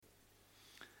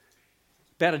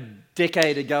About a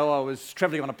decade ago, I was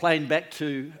travelling on a plane back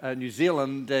to New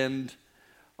Zealand, and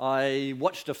I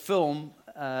watched a film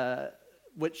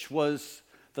which was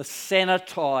the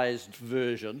sanitised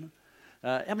version.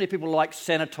 How many people like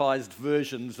sanitised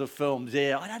versions of films?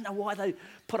 Yeah, I don't know why they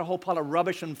put a whole pile of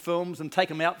rubbish in films and take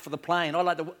them out for the plane. I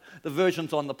like the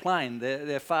versions on the plane.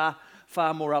 They're far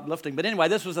more uplifting. But anyway,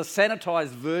 this was a sanitised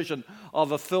version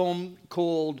of a film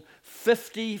called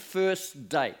 50 First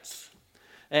Dates.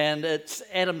 And it's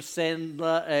Adam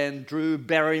Sandler and Drew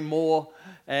Barrymore.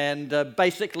 And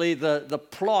basically the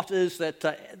plot is that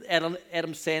Adam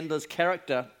Sandler's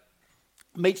character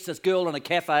meets this girl in a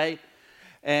cafe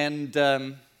and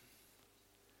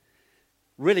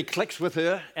really clicks with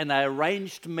her, and they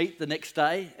arrange to meet the next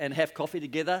day and have coffee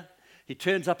together. He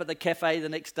turns up at the cafe the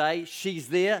next day. She's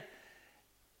there.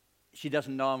 She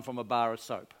doesn't know him from a bar of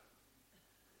soap.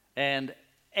 And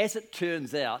as it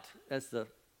turns out, as the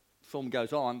film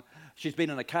goes on, she's been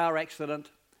in a car accident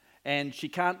and she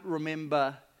can't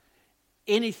remember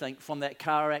anything from that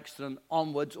car accident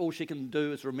onwards. All she can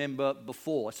do is remember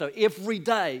before. So every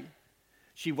day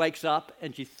she wakes up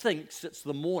and she thinks it's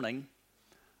the morning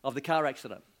of the car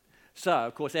accident. So,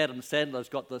 of course, Adam Sandler's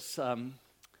got this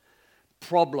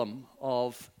problem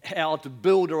of how to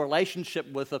build a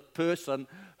relationship with a person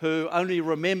who only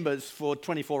remembers for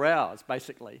 24 hours,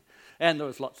 basically. And there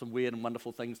was lots of weird and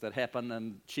wonderful things that happen,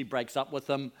 and she breaks up with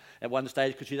him at one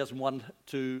stage because she doesn't want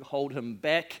to hold him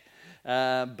back.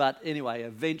 But anyway,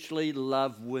 eventually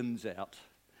love wins out,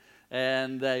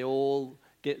 and they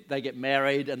get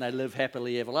married and they live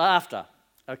happily ever after.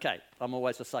 Okay, I'm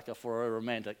always a sucker for a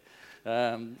romantic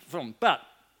film. But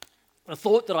the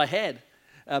thought that I had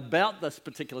about this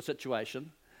particular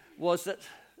situation was that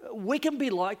we can be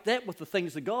like that with the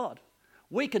things of God.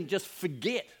 We can just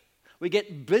forget. We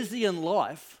get busy in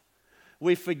life.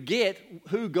 We forget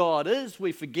who God is.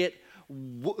 We forget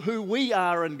who we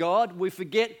are in God. We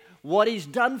forget what He's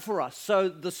done for us. So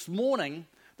this morning,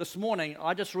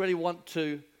 I just really want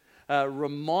to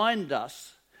remind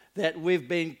us that we've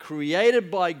been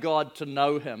created by God to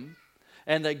know Him,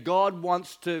 and that God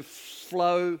wants to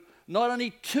flow not only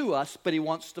to us, but He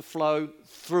wants to flow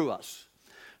through us.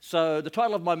 So the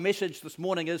title of my message this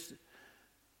morning is,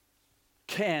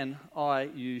 Can I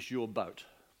Use Your Boat?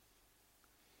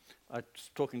 I was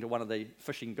talking to one of the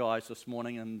fishing guys this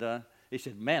morning, and he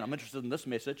said, man, I'm interested in this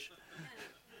message.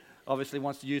 Obviously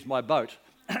wants to use my boat.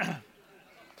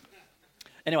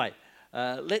 Anyway,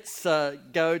 let's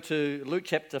go to Luke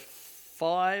chapter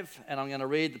 5, and I'm going to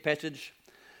read the passage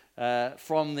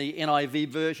from the NIV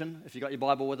version, if you've got your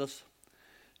Bible with us.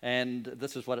 And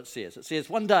this is what it says. It says,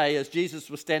 one day as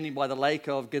Jesus was standing by the lake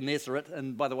of Gennesaret,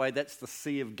 and by the way, that's the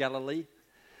Sea of Galilee,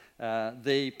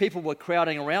 the people were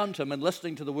crowding around Him and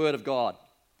listening to the word of God.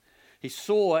 He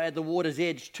saw at the water's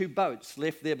edge 2 boats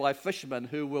left there by fishermen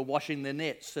who were washing their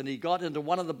nets. And He got into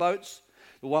one of the boats,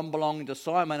 the one belonging to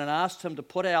Simon, and asked him to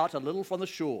put out a little from the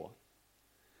shore.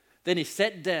 Then He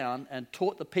sat down and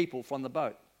taught the people from the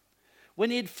boat. When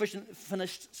He had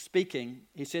finished speaking,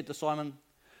 He said to Simon,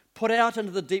 put out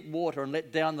into the deep water and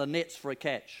let down the nets for a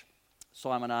catch.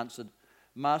 Simon answered,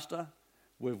 Master,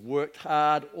 we've worked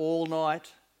hard all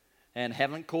night and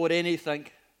haven't caught anything,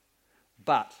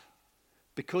 but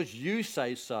because you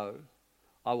say so,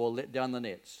 I will let down the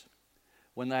nets.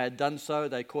 When they had done so,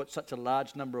 they caught such a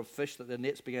large number of fish that their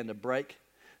nets began to break.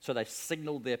 So they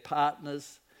signaled their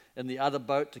partners in the other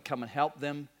boat to come and help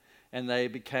them, and they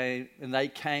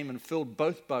came and filled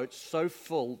both boats so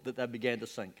full that they began to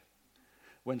sink.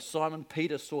 When Simon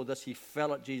Peter saw this, he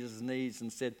fell at Jesus' knees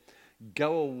and said,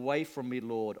 go away from me,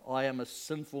 Lord, I am a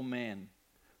sinful man.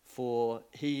 For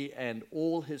he and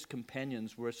all his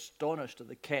companions were astonished at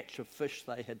the catch of fish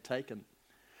they had taken.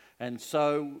 And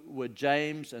so were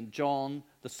James and John,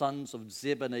 the sons of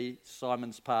Zebedee,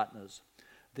 Simon's partners.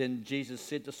 Then Jesus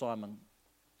said to Simon,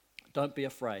 don't be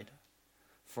afraid.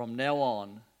 From now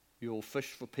on, you will fish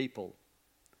for people.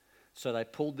 So they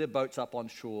pulled their boats up on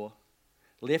shore,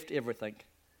 left everything,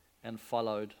 and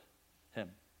followed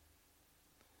Him.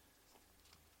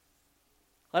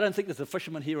 I don't think there's a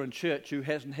fisherman here in church who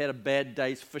hasn't had a bad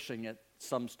day's fishing at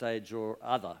some stage or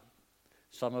other.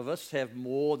 Some of us have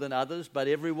more than others, but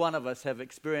every one of us have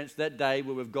experienced that day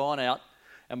where we've gone out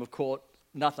and we've caught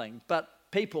nothing. But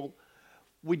people,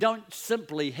 we don't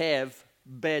simply have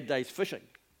bad days fishing.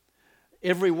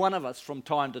 Every one of us from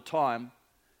time to time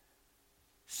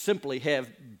simply have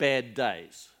bad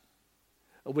days.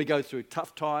 We go through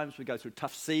tough times, we go through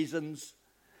tough seasons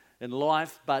in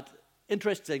life, but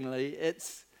interestingly,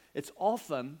 it's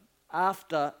often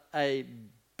after a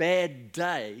bad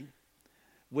day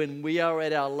when we are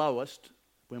at our lowest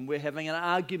when we're having an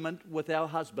argument with our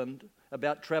husband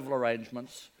about travel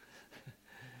arrangements,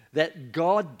 that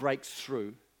God breaks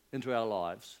through into our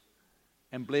lives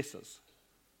and blesses.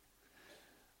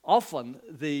 Often,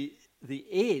 the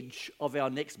edge of our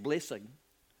next blessing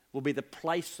will be the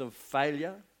place of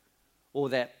failure, or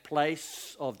that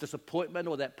place of disappointment,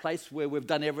 or that place where we've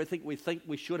done everything we think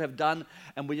we should have done,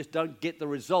 and we just don't get the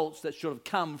results that should have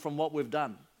come from what we've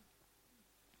done.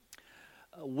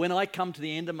 When I come to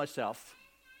the end of myself,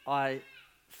 I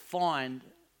find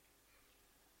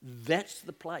that's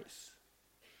the place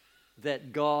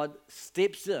that God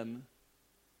steps in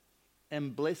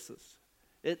and blesses.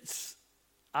 It's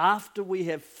after we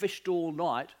have fished all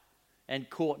night and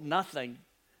caught nothing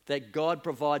that God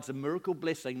provides a miracle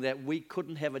blessing that we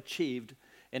couldn't have achieved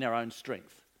in our own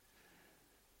strength.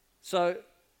 So,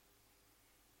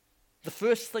 the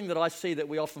first thing that I see that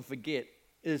we often forget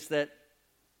is that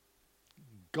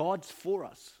God's for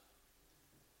us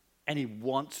and He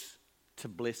wants to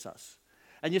bless us.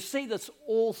 And you see this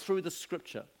all through the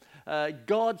Scripture.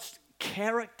 God's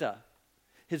character,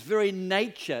 His very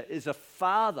nature is a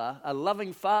father, a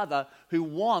loving father who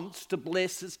wants to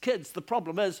bless his kids. The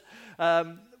problem is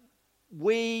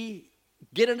we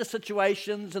get into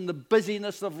situations in the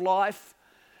busyness of life,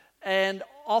 and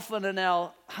often in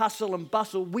our hustle and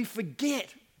bustle, we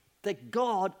forget that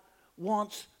God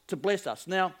wants to bless us.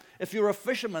 Now, if you're a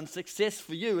fisherman, success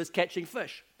for you is catching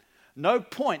fish. No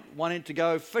point wanting to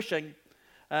go fishing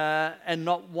and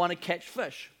not want to catch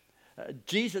fish.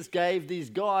 Jesus gave these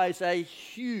guys a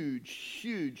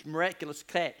huge, miraculous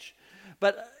catch.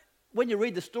 But when you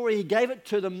read the story, He gave it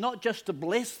to them not just to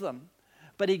bless them,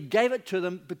 but He gave it to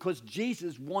them because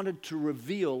Jesus wanted to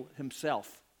reveal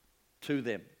Himself to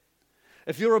them.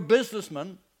 If you're a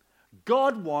businessman,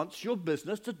 God wants your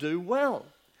business to do well.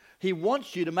 He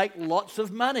wants you to make lots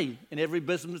of money. And every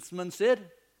businessman said,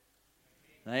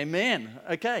 Amen.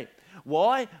 Okay.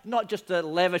 Why? Not just to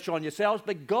lavish on yourselves,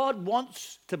 but God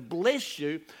wants to bless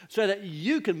you so that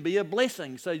you can be a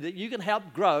blessing, so that you can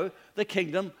help grow the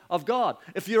kingdom of God.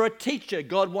 If you're a teacher,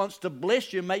 God wants to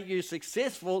bless you, make you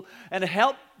successful, and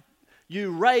help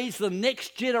you raise the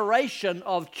next generation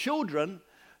of children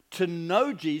to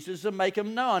know Jesus and make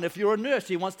Him known. If you're a nurse,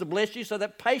 He wants to bless you so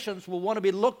that patients will want to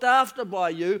be looked after by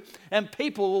you and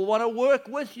people will want to work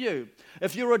with you.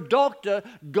 If you're a doctor,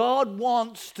 God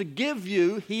wants to give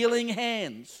you healing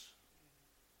hands.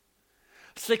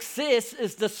 Success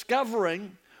is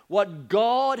discovering what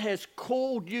God has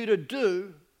called you to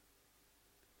do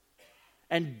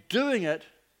and doing it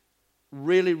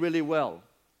really well.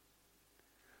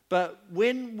 But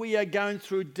when we are going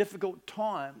through difficult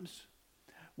times,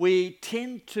 we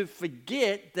tend to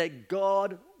forget that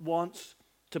God wants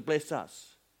to bless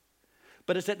us.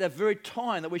 But it's at that very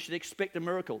time that we should expect a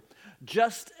miracle.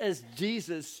 Just as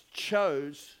Jesus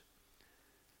chose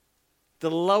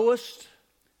the lowest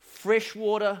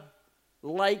freshwater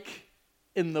lake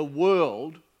in the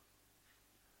world,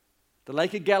 the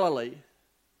Lake of Galilee,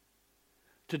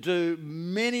 to do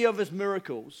many of His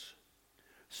miracles,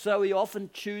 so He often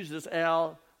chooses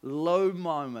our low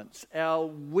moments, our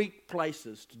weak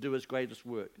places to do His greatest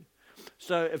work.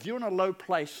 So if you're in a low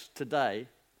place today,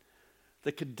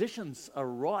 the conditions are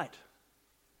right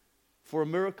for a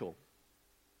miracle.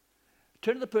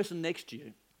 Turn to the person next to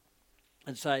you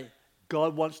and say,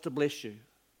 God wants to bless you.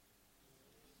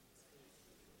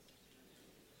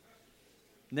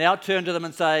 Now turn to them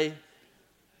and say,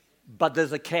 but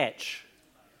there's a catch.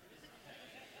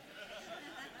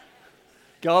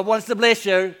 God wants to bless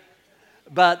you,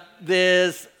 but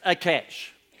there's a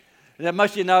catch. Now,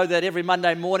 most of you know that every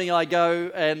Monday morning I go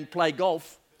and play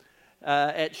golf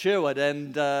at Sherwood,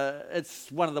 and it's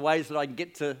one of the ways that I can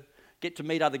get to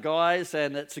meet other guys,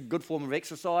 and it's a good form of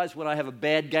exercise. When I have a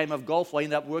bad game of golf, I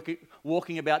end up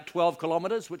walking about 12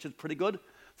 kilometres, which is pretty good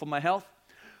for my health.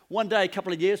 One day, a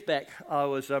couple of years back, I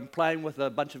was playing with a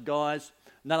bunch of guys.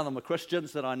 None of them were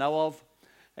Christians that I know of,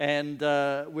 and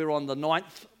we were on the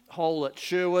 9th hole at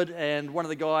Sherwood, and one of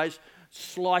the guys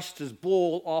sliced his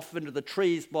ball off into the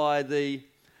trees by the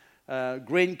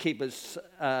greenkeeper's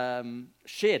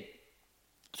shed.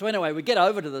 So anyway, we get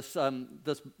over to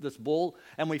this ball,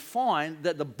 and we find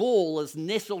that the ball is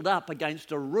nestled up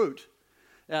against a root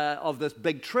of this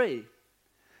big tree.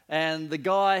 And the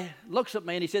guy looks at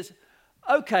me and he says,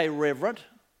 "Okay, Reverend,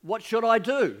 what should I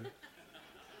do?"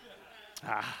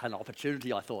 An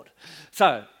opportunity, I thought.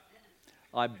 So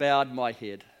I bowed my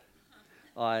head.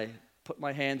 I put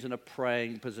my hands in a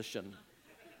praying position.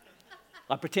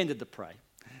 I pretended to pray.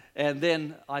 And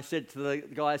then I said to the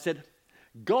guy,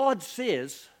 God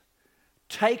says,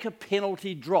 take a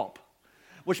penalty drop,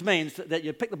 which means that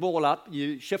you pick the ball up,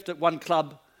 you shift it one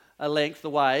club a length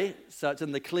away, so it's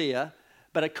in the clear,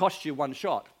 but it costs you one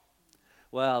shot.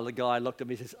 Well, the guy looked at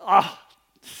me and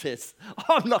says,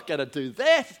 I'm not going to do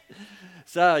that.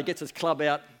 So he gets his club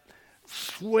out,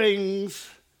 swings,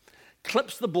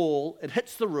 clips the ball, it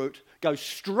hits the root, goes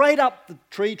straight up the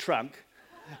tree trunk,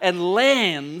 and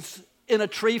lands in a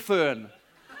tree fern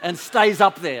and stays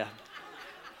up there.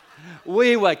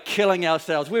 We were killing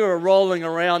ourselves. We were rolling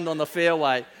around on the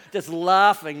fairway, just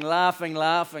laughing.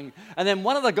 And then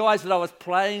one of the guys that I was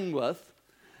playing with,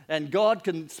 and God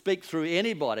can speak through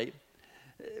anybody,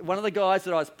 one of the guys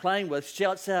that I was playing with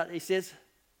shouts out, he says,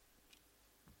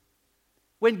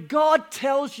 when God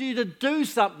tells you to do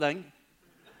something,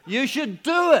 you should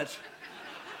do it.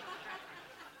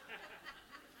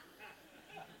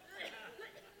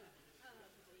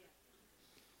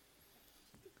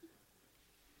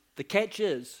 The catch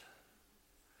is,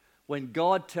 when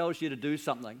God tells you to do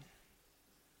something,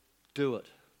 do it.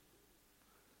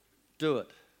 Do it.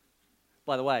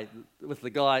 By the way, with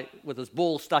the guy with his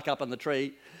ball stuck up in the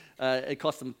tree, it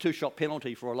cost him a 2-shot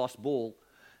penalty for a lost ball.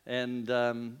 And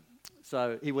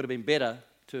so he would have been better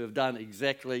to have done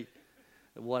exactly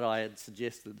what I had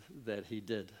suggested that he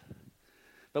did.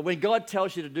 But when God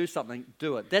tells you to do something,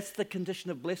 do it. That's the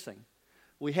condition of blessing.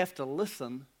 We have to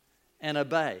listen and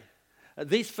obey.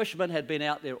 These fishermen had been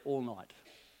out there all night.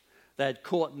 They had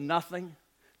caught nothing.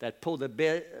 They had pulled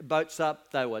their boats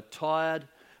up. They were tired.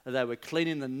 They were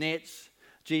cleaning the nets.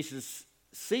 Jesus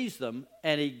sees them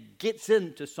and he gets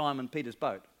into Simon Peter's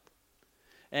boat.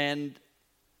 And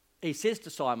he says to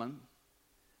Simon,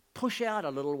 push out a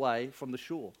little way from the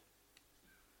shore.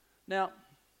 Now,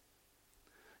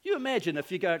 you imagine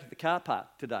if you go to the car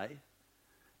park today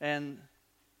and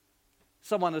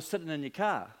someone is sitting in your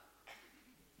car.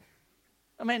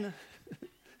 I mean,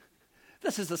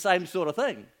 this is the same sort of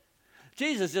thing.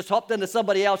 Jesus just hopped into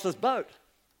somebody else's boat.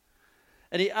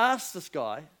 And he asked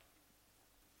Simon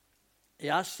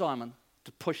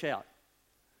to push out.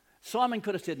 Simon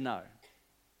could have said no.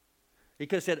 He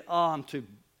could have said, I'm too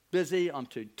busy, I'm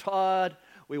too tired,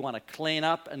 we want to clean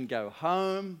up and go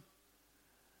home.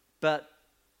 But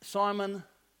Simon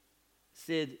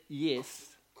said yes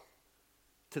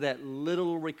to that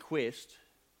little request.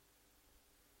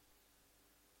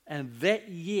 And that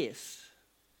yes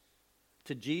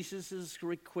to Jesus'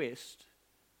 request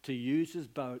to use his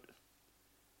boat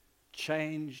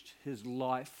changed his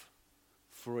life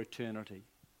for eternity.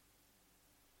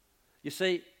 You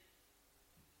see,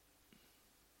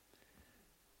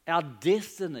 our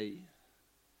destiny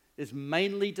is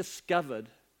mainly discovered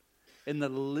in the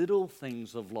little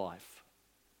things of life.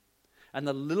 And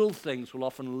the little things will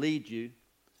often lead you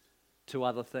to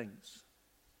other things.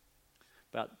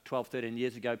 About 12, 13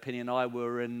 years ago, Penny and I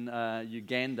were in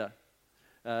Uganda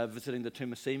visiting the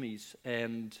Tumasimis,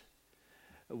 and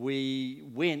we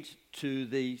went to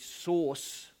the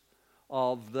source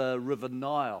of the River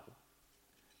Nile,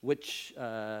 which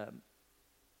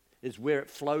is where it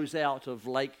flows out of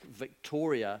Lake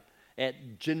Victoria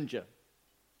at Jinja.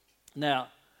 Now,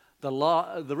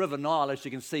 the River Nile, as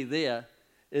you can see there,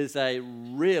 is a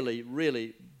really,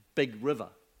 really big river.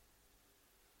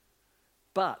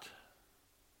 But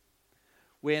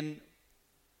when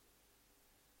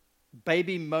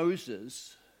baby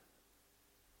Moses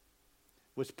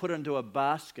was put into a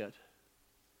basket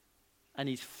and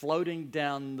he's floating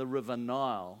down the River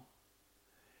Nile,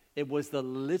 it was the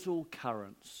little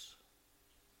currents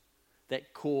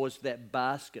that caused that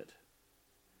basket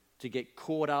to get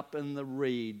caught up in the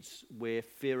reeds where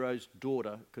Pharaoh's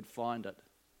daughter could find it.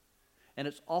 And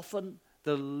it's often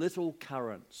the little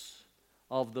currents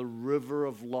of the river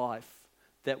of life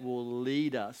that will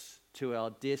lead us to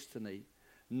our destiny,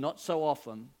 not so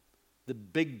often the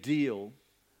big deal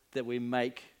that we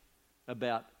make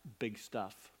about big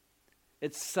stuff.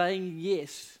 It's saying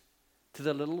yes to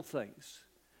the little things.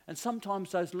 And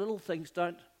sometimes those little things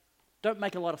don't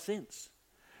make a lot of sense.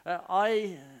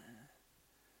 I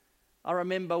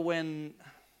remember when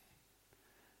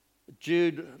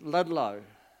Jude Ludlow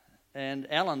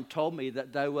and Alan told me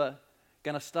that they were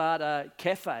going to start a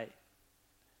cafe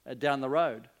down the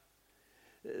road.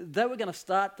 They were going to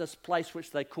start this place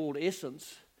which they called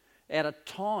Essence at a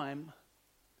time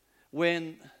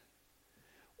when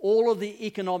all of the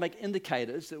economic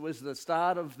indicators, it was the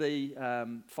start of the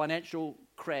financial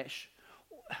crash,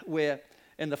 where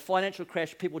in the financial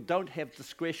crash people don't have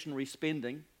discretionary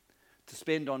spending to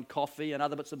spend on coffee and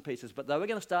other bits and pieces, but they were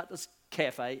going to start this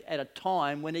cafe at a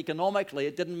time when economically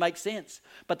it didn't make sense.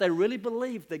 But they really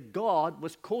believed that God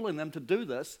was calling them to do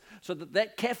this so that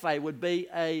that cafe would be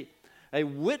a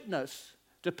witness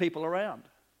to people around.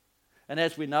 And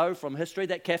as we know from history,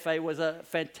 that cafe was a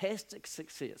fantastic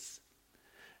success.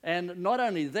 And not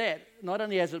only that, not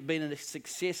only has it been a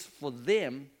success for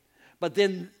them, but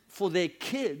then for their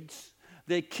kids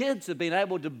have been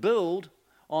able to build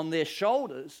on their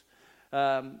shoulders.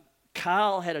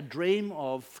 Carl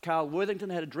Worthington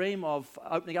had a dream of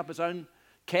opening up his own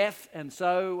cafe, and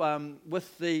so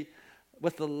with the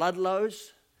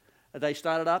Ludlows, they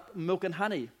started up Milk and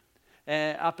Honey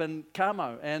up in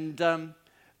Carmo, and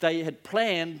they had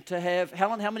planned to have,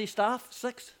 Helen, how many staff?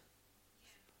 6?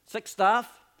 6 staff?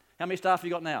 How many staff have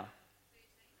you got now?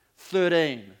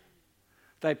 13.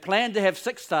 They planned to have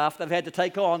 6 staff. They've had to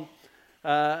take on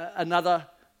another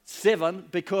 7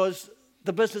 because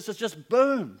the business has just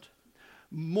boomed.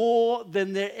 More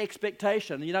than their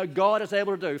expectation. You know, God is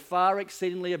able to do far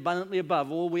exceedingly abundantly above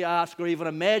all we ask or even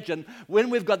imagine when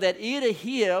we've got that ear to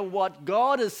hear what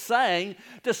God is saying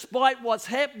despite what's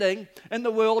happening in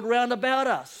the world round about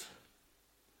us.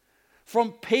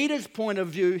 From Peter's point of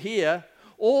view here,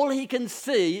 all he can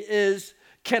see is,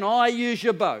 can I use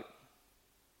your boat?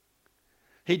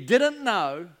 He didn't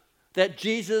know that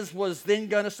Jesus was then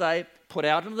going to say, put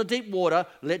out into the deep water,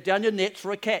 let down your nets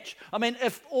for a catch. I mean,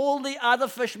 if all the other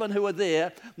fishermen who were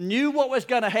there knew what was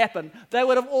going to happen, they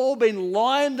would have all been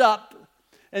lined up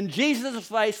in Jesus'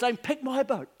 face saying, pick my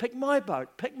boat, pick my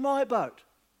boat, pick my boat.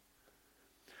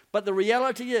 But the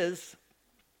reality is,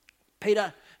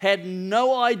 Peter had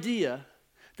no idea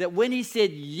that when he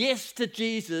said yes to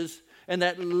Jesus and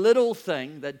that little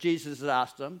thing that Jesus had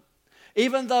asked him,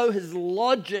 even though his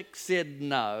logic said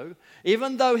no,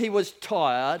 even though he was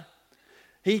tired,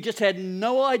 he just had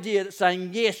no idea that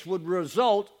saying yes would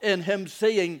result in him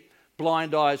seeing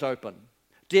blind eyes open,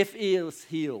 deaf ears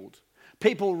healed,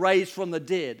 people raised from the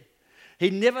dead.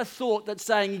 He never thought that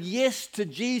saying yes to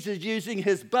Jesus using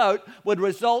his boat would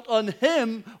result in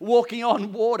him walking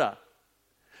on water.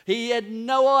 He had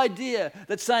no idea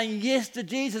that saying yes to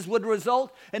Jesus would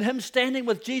result in him standing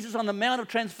with Jesus on the Mount of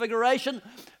Transfiguration,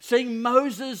 seeing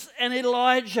Moses and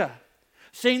Elijah,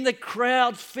 seeing the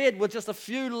crowds fed with just a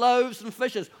few loaves and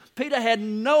fishes. Peter had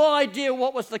no idea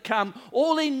what was to come.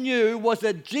 All he knew was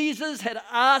that Jesus had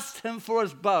asked him for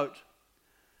his boat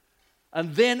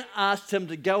and then asked him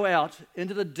to go out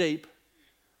into the deep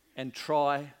and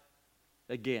try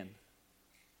again.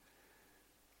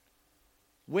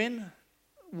 When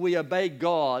we obey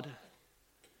God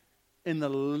in the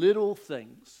little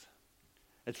things,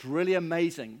 it's really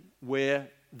amazing where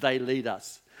they lead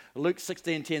us. Luke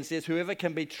 16:10 says, whoever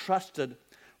can be trusted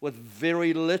with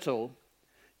very little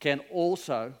can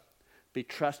also be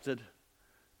trusted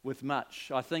with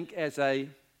much. I think as a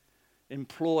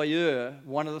employer,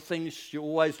 one of the things you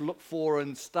always look for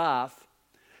in staff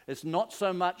is not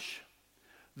so much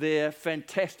their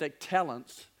fantastic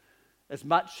talents as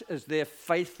much as their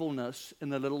faithfulness in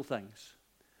the little things.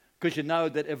 Because you know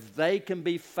that if they can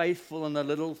be faithful in the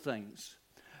little things,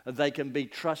 they can be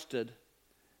trusted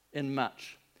in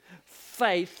much.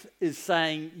 Faith is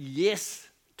saying yes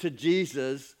to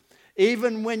Jesus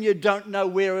even when you don't know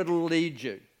where it'll lead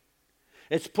you.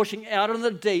 It's pushing out in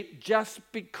the deep just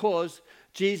because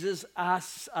Jesus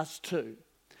asks us to.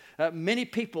 Many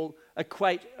people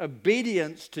equate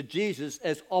obedience to Jesus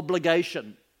as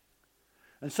obligation.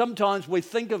 And sometimes we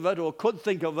think of it or could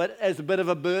think of it as a bit of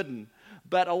a burden.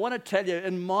 But I want to tell you,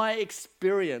 in my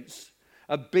experience,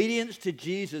 obedience to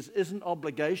Jesus isn't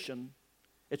obligation,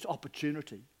 it's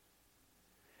opportunity.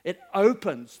 It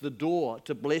opens the door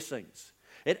to blessings.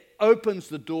 It opens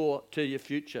the door to your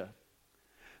future.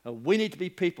 We need to be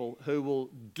people who will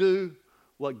do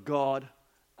what God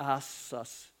asks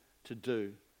us to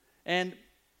do. And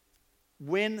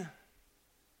when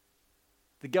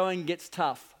the going gets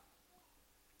tough,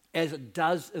 as it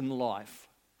does in life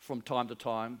from time to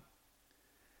time,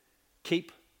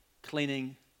 keep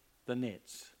cleaning the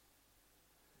nets.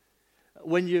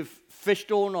 When you've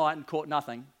fished all night and caught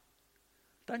nothing,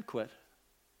 don't quit.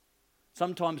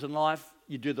 Sometimes in life,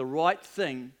 you do the right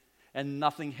thing and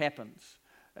nothing happens.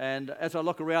 And as I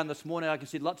look around this morning, I can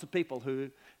see lots of people who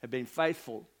have been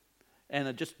faithful and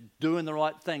are just doing the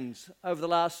right things. Over the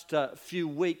last few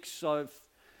weeks, I've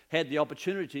had the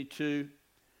opportunity to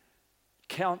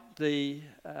count the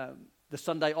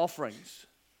Sunday offerings.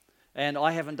 And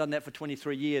I haven't done that for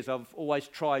 23 years. I've always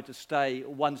tried to stay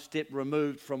one step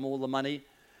removed from all the money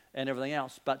and everything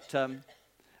else. But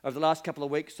over the last couple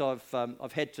of weeks,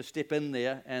 I've had to step in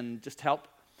there and just help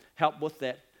with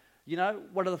that. You know,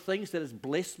 one of the things that has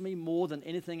blessed me more than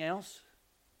anything else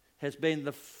has been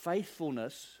the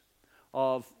faithfulness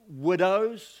of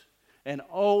widows and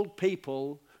old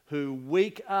people who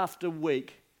week after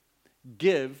week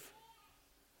give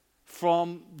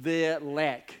from their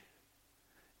lack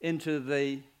into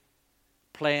the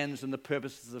plans and the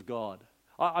purposes of God.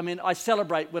 I mean, I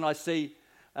celebrate when I see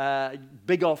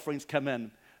big offerings come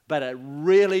in, but it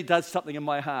really does something in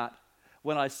my heart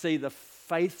when I see the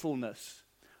faithfulness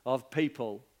of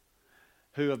people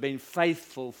who have been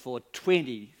faithful for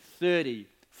 20, 30,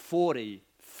 40,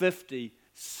 50,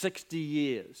 60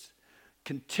 years,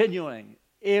 continuing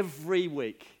every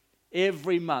week,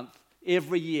 every month,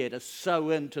 every year to sow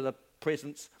into the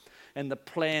presence and the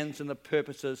plans and the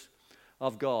purposes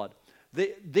of God.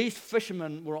 These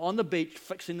fishermen were on the beach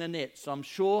fixing their nets. I'm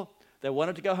sure they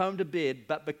wanted to go home to bed,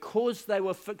 but because they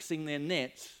were fixing their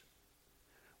nets,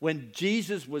 when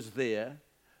Jesus was there,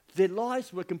 their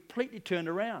lives were completely turned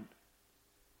around.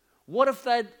 What if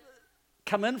they'd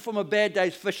come in from a bad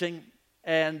day's fishing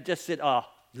and just said, oh,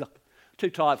 look, too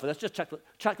tired for this, just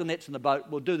chuck the nets in the boat,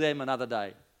 we'll do them another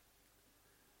day.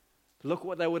 Look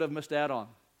what they would have missed out on.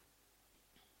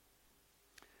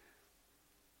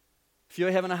 If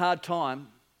you're having a hard time,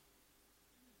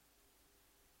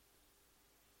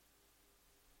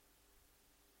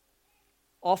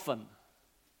 often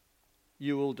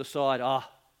you will decide, I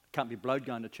can't be blowed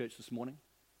going to church this morning.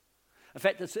 In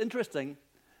fact, it's interesting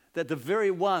that the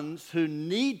very ones who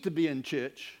need to be in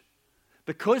church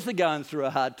because they're going through a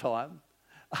hard time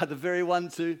are the very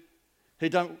ones who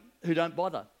don't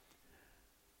bother.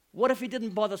 What if you didn't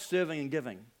bother serving and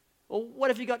giving? Or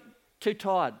what if you got too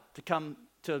tired to come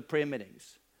to prayer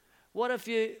meetings? What if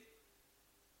you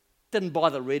didn't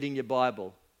bother reading your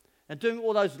Bible and doing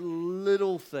all those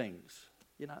little things,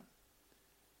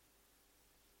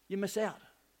 You miss out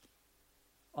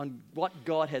on what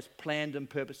God has planned and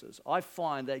purposes. I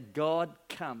find that God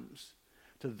comes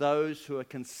to those who are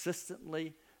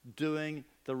consistently doing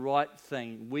the right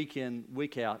thing week in,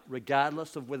 week out,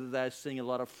 regardless of whether they're seeing a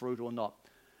lot of fruit or not.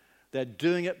 They're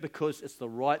doing it because it's the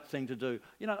right thing to do.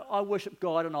 I worship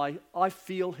God and I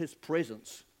feel His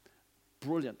presence.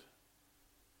 Brilliant.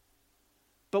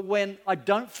 But when I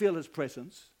don't feel His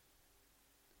presence,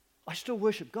 I still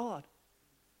worship God.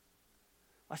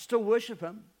 I still worship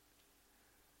Him.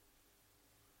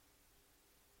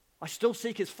 I still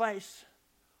seek His face.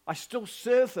 I still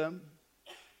serve Him.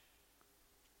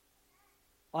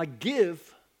 I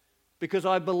give because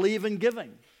I believe in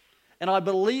giving. And I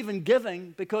believe in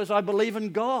giving because I believe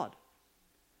in God.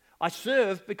 I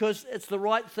serve because it's the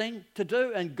right thing to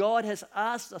do, and God has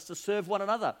asked us to serve one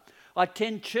another. I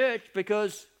attend church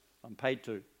because I'm paid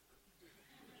to.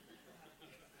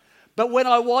 But when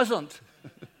I wasn't,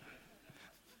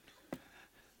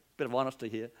 bit of honesty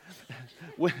here,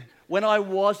 when I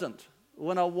wasn't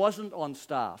on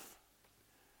staff,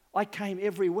 I came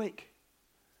every week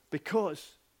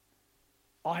because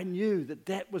I knew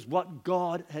that was what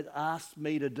God had asked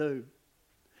me to do.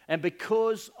 And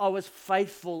because I was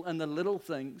faithful in the little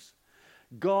things,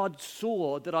 God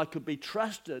saw that I could be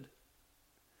trusted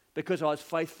because I was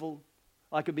faithful.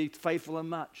 I could be faithful in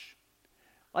much.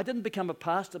 I didn't become a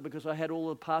pastor because I had all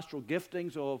the pastoral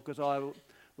giftings or because I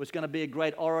was going to be a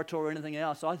great orator or anything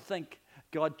else. I think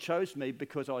God chose me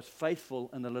because I was faithful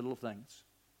in the little things.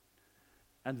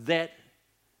 And that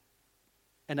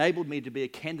enabled me to be a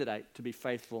candidate to be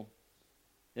faithful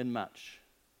in much.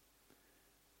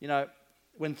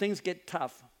 When things get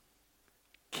tough,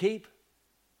 keep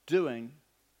doing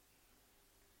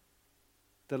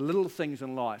the little things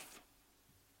in life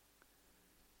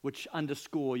which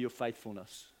underscore your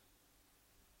faithfulness.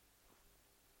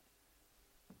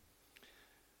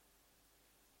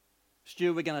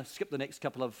 Stu, we're going to skip the next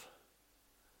couple of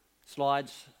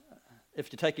slides.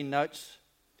 If you're taking notes,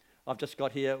 I've just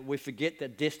got here, we forget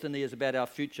that destiny is about our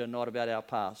future, not about our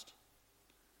past.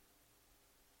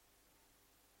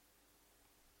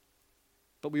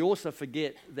 But we also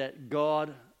forget that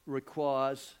God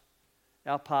requires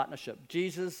our partnership.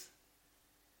 Jesus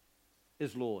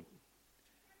is Lord.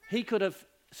 He could have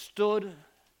stood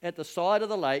at the side of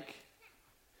the lake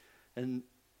and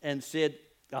said,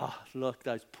 look,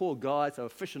 those poor guys, they were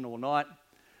fishing all night.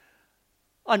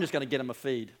 I'm just going to get them a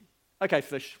feed. Okay,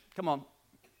 fish, come on.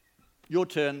 Your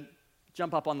turn.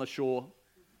 Jump up on the shore.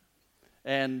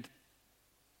 And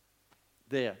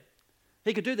there.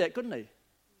 He could do that, couldn't he?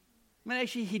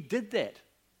 Actually, he did that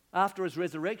after his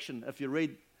resurrection. If you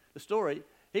read the story,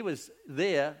 he was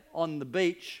there on the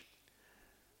beach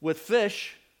with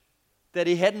fish that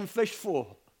he hadn't fished for.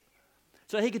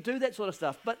 So he could do that sort of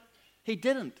stuff, but he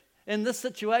didn't. In this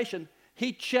situation,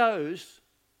 he chose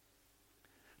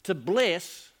to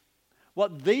bless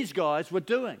what these guys were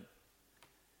doing.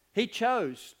 He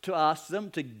chose to ask them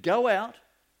to go out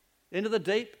into the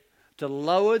deep, to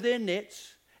lower their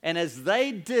nets, and as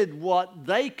they did what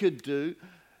they could do,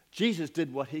 Jesus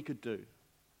did what he could do.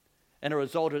 And it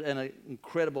resulted in an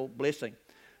incredible blessing.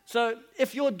 So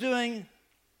if you're doing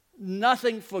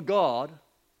nothing for God,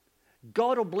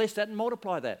 God will bless that and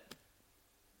multiply that.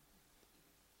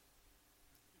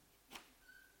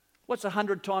 What's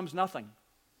 100 times nothing?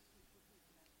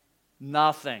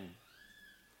 Nothing.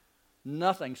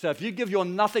 Nothing. So if you give your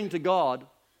nothing to God,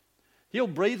 He'll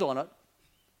breathe on it,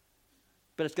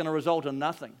 but it's going to result in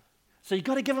nothing. So you've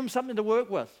got to give Him something to work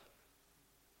with.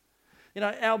 You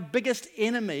know, our biggest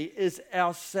enemy is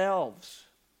ourselves,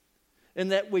 in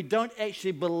that we don't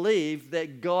actually believe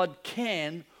that God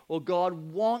can or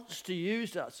God wants to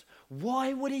use us.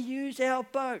 Why would He use our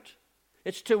boat?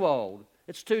 It's too old.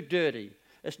 It's too dirty.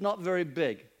 It's not very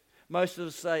big. Most of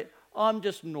us say, I'm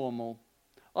just normal.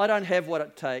 I don't have what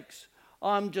it takes.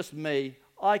 I'm just me.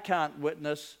 I can't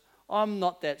witness. I'm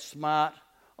not that smart.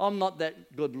 I'm not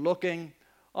that good looking.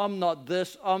 I'm not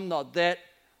this. I'm not that.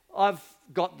 I've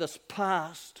got this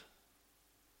past.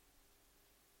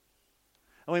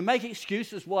 And we make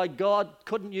excuses why God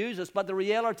couldn't use us, but the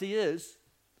reality is,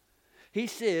 He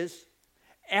says,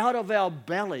 out of our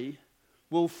belly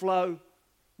will flow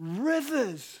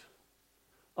rivers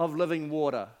of living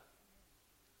water.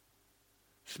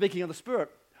 Speaking of the Spirit,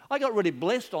 I got really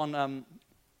blessed on,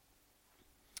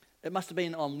 it must have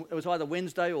been on, it was either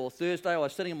Wednesday or Thursday. I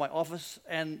was sitting in my office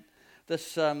and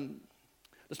this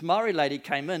Maori lady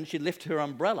came in. She left her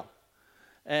umbrella.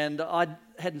 And I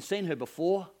hadn't seen her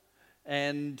before.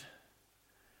 And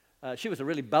she was a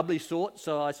really bubbly sort.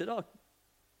 So I said, oh,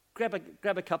 grab a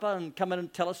cuppa and come in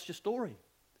and tell us your story.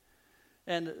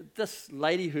 And this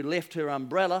lady who left her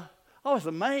umbrella, I was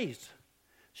amazed.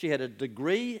 She had a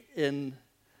degree in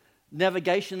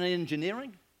navigation and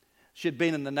engineering. She'd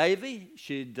been in the Navy.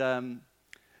 She'd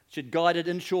guided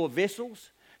inshore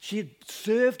vessels. She'd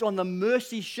served on the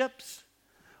Mercy ships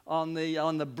on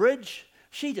the bridge.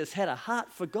 She just had a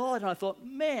heart for God. And I thought,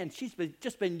 man, she's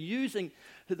just been using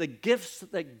the gifts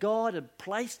that God had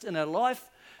placed in her life.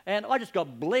 And I just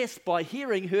got blessed by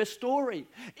hearing her story.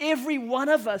 Every one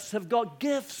of us have got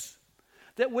gifts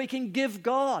that we can give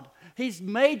God. He's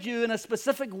made you in a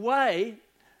specific way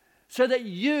so that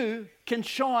you can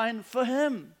shine for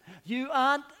Him. You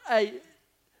aren't a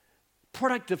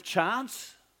product of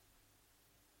chance.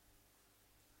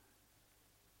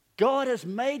 God has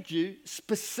made you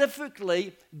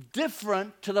specifically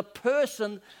different to the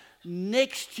person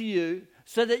next to you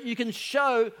so that you can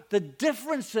show the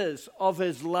differences of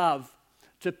His love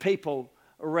to people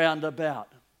around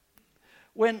about.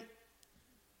 When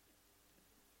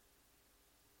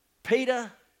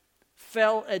Peter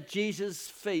fell at Jesus'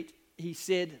 feet, he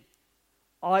said,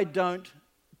 I don't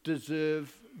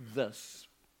deserve this.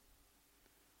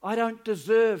 I don't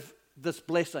deserve this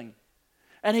blessing.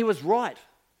 And he was right.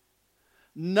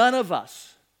 None of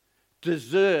us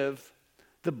deserve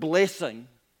the blessing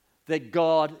that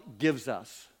God gives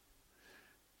us.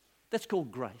 That's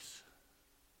called grace.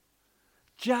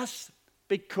 Just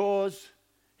because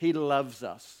He loves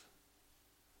us,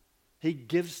 He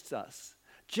gives us.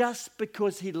 Just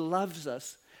because He loves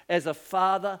us as a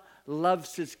father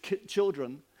loves his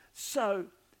children, so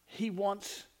He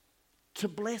wants to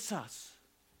bless us.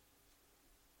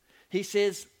 He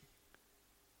says,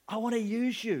 I want to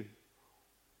use you.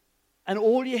 And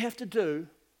all you have to do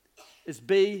is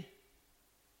be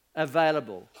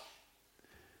available.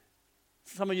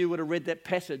 Some of you would have read that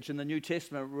passage in the New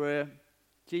Testament where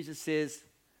Jesus says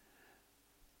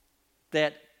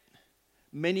that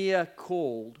many are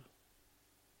called,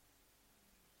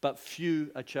 but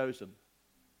few are chosen.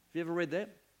 Have you ever read that?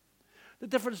 The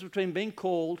difference between being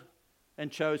called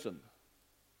and chosen.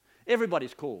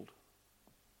 Everybody's called.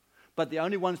 But the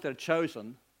only ones that are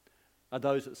chosen are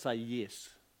those that say yes.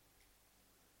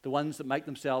 The ones that make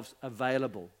themselves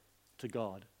available to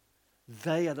God.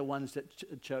 They are the ones that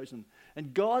are chosen.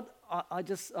 And God, I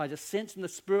just sense in the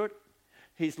Spirit,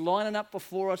 He's lining up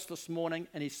before us this morning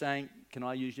and He's saying, can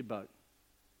I use your boat?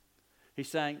 He's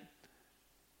saying,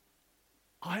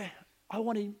 I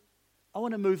want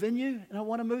to move in you and I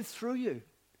want to move through you.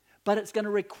 But it's going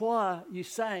to require you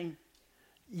saying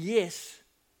yes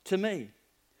to me.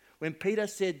 When Peter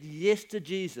said yes to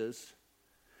Jesus,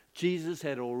 Jesus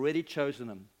had already chosen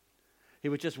him. He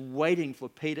was just waiting for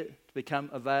Peter to become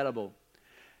available.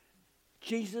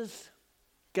 Jesus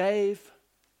gave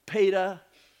Peter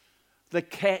the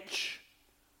catch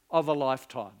of a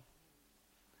lifetime.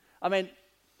 I mean,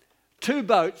 2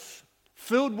 boats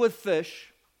filled with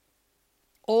fish,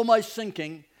 almost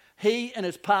sinking. He and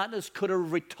his partners could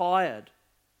have retired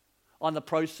on the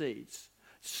proceeds.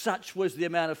 Such was the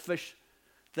amount of fish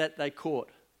that they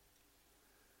caught.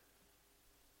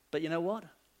 But you know what?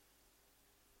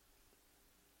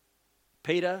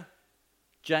 Peter,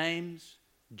 James,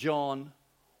 John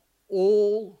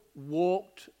all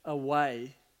walked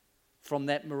away from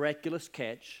that miraculous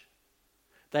catch.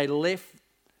 They left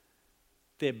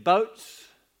their boats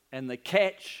and the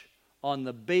catch on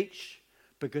the beach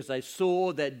because they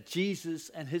saw that Jesus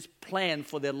and his plan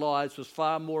for their lives was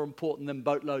far more important than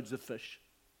boatloads of fish.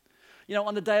 You know,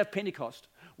 on the day of Pentecost,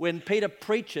 when Peter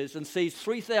preaches and sees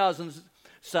 3,000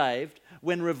 saved,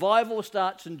 when revival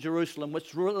starts in Jerusalem,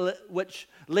 which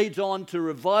leads on to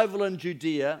revival in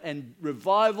Judea and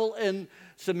revival in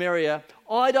Samaria,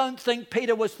 I don't think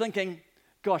Peter was thinking,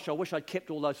 gosh, I wish I'd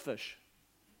kept all those fish.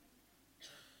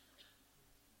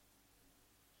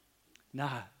 No.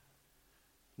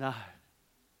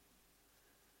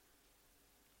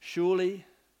 Surely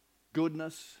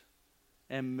goodness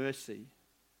and mercy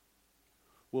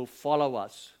will follow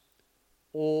us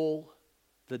all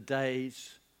the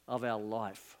days of our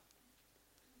life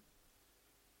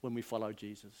when we follow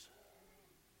Jesus.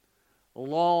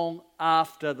 Long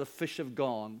after the fish have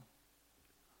gone,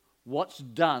 what's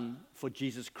done for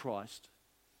Jesus Christ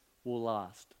will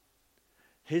last.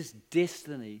 His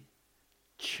destiny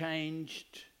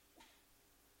changed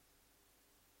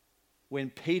when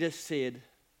Peter said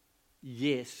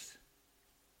yes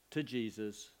to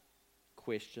Jesus.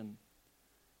 Question: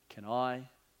 can I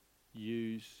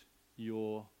use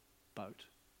your boat?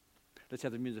 Let's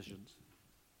have the musicians.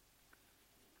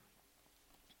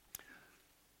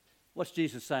 What's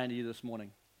Jesus saying to you this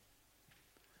morning?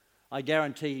 I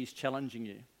guarantee he's challenging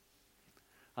you.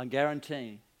 I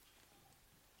guarantee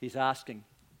he's asking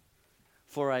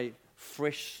for a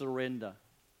fresh surrender.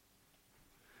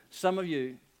 Some of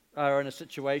you are in a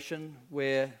situation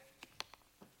where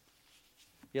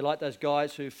you're like those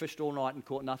guys who fished all night and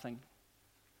caught nothing.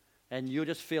 And you're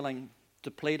just feeling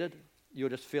depleted. You're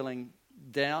just feeling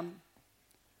down.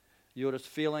 You're just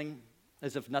feeling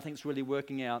as if nothing's really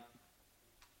working out.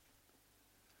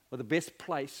 Well, the best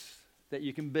place that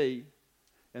you can be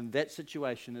in that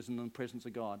situation is in the presence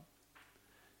of God.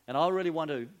 And I really want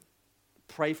to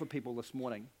pray for people this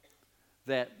morning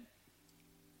that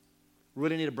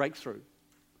really need a breakthrough.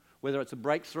 Whether it's a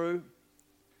breakthrough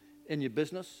in your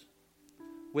business,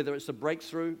 whether it's a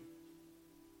breakthrough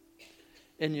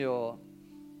in your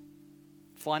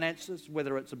finances,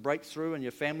 whether it's a breakthrough in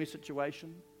your family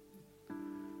situation.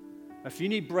 If you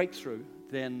need breakthrough,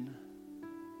 then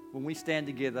when we stand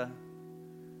together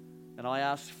and I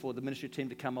ask for the ministry team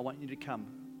to come, I want you to come.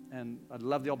 And I'd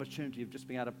love the opportunity of just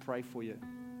being able to pray for you.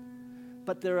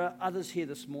 But there are others here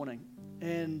this morning,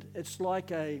 and it's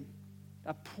like a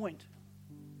point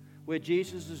where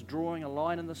Jesus is drawing a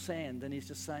line in the sand and he's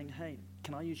just saying, hey,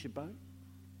 can I use your boat?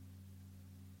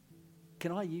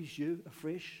 Can I use you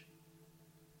afresh?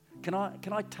 Can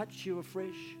I touch you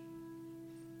afresh?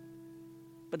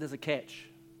 But there's a catch.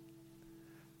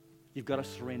 You've got to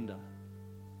surrender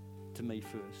to me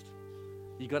first.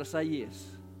 You've got to say yes.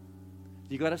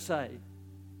 You've got to say,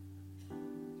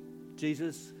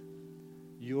 Jesus,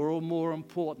 you're more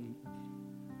important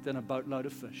than a boatload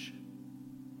of fish.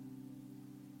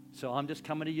 So I'm just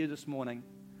coming to you this morning,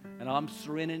 and I'm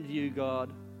surrendering to you,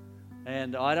 God.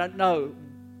 And I don't know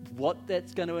what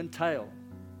that's going to entail,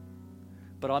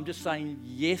 but I'm just saying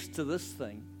yes to this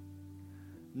thing,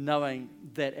 knowing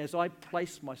that as I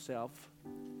place myself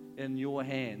in your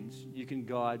hands, you can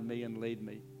guide me and lead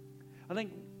me. I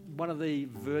think one of the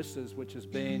verses which has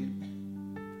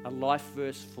been a life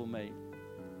verse for me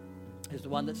is the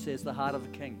one that says the heart of a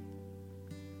king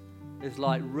is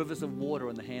like rivers of water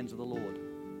in the hands of the Lord.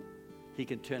 He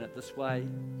can turn it this way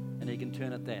and he can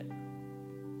turn it that.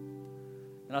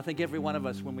 And I think every one of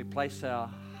us, when we place our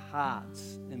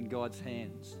hearts in God's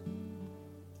hands,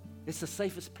 it's the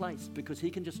safest place because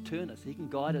he can just turn us. He can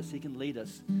guide us. He can lead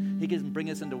us. He can bring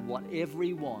us into whatever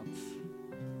he wants.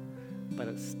 But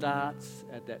it starts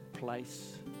at that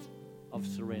place of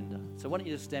surrender. So why don't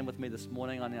you just stand with me this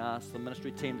morning? I'm going to ask the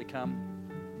ministry team to come.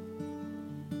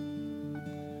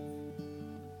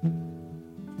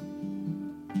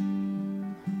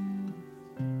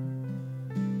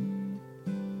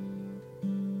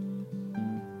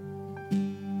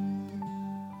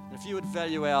 If you would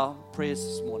value our prayers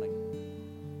this morning,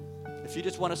 if you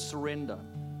just want to surrender,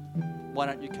 why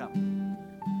don't you come?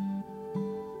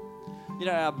 You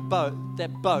know, our boat,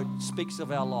 that boat speaks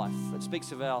of our life. It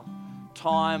speaks of our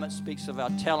time. It speaks of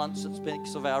our talents. It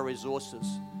speaks of our resources.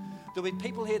 There'll be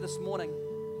people here this morning,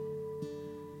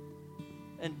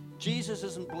 and Jesus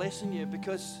isn't blessing you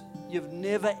because you've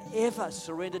never, ever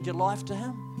surrendered your life to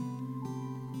him.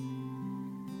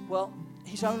 Well,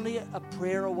 he's only a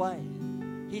prayer away.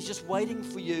 He's just waiting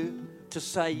for you to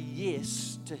say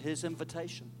yes to his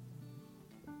invitation.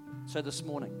 So this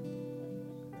morning,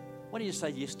 why don't you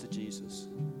say yes to Jesus?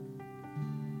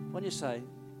 Why don't you say,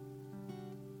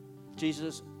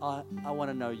 Jesus, I want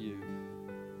to know you.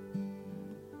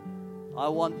 I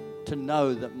want to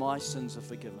know that my sins are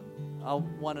forgiven. I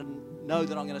want to know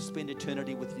that I'm going to spend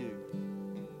eternity with you.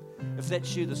 If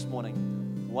that's you this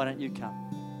morning, why don't you come?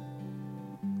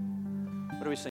 What do we sing?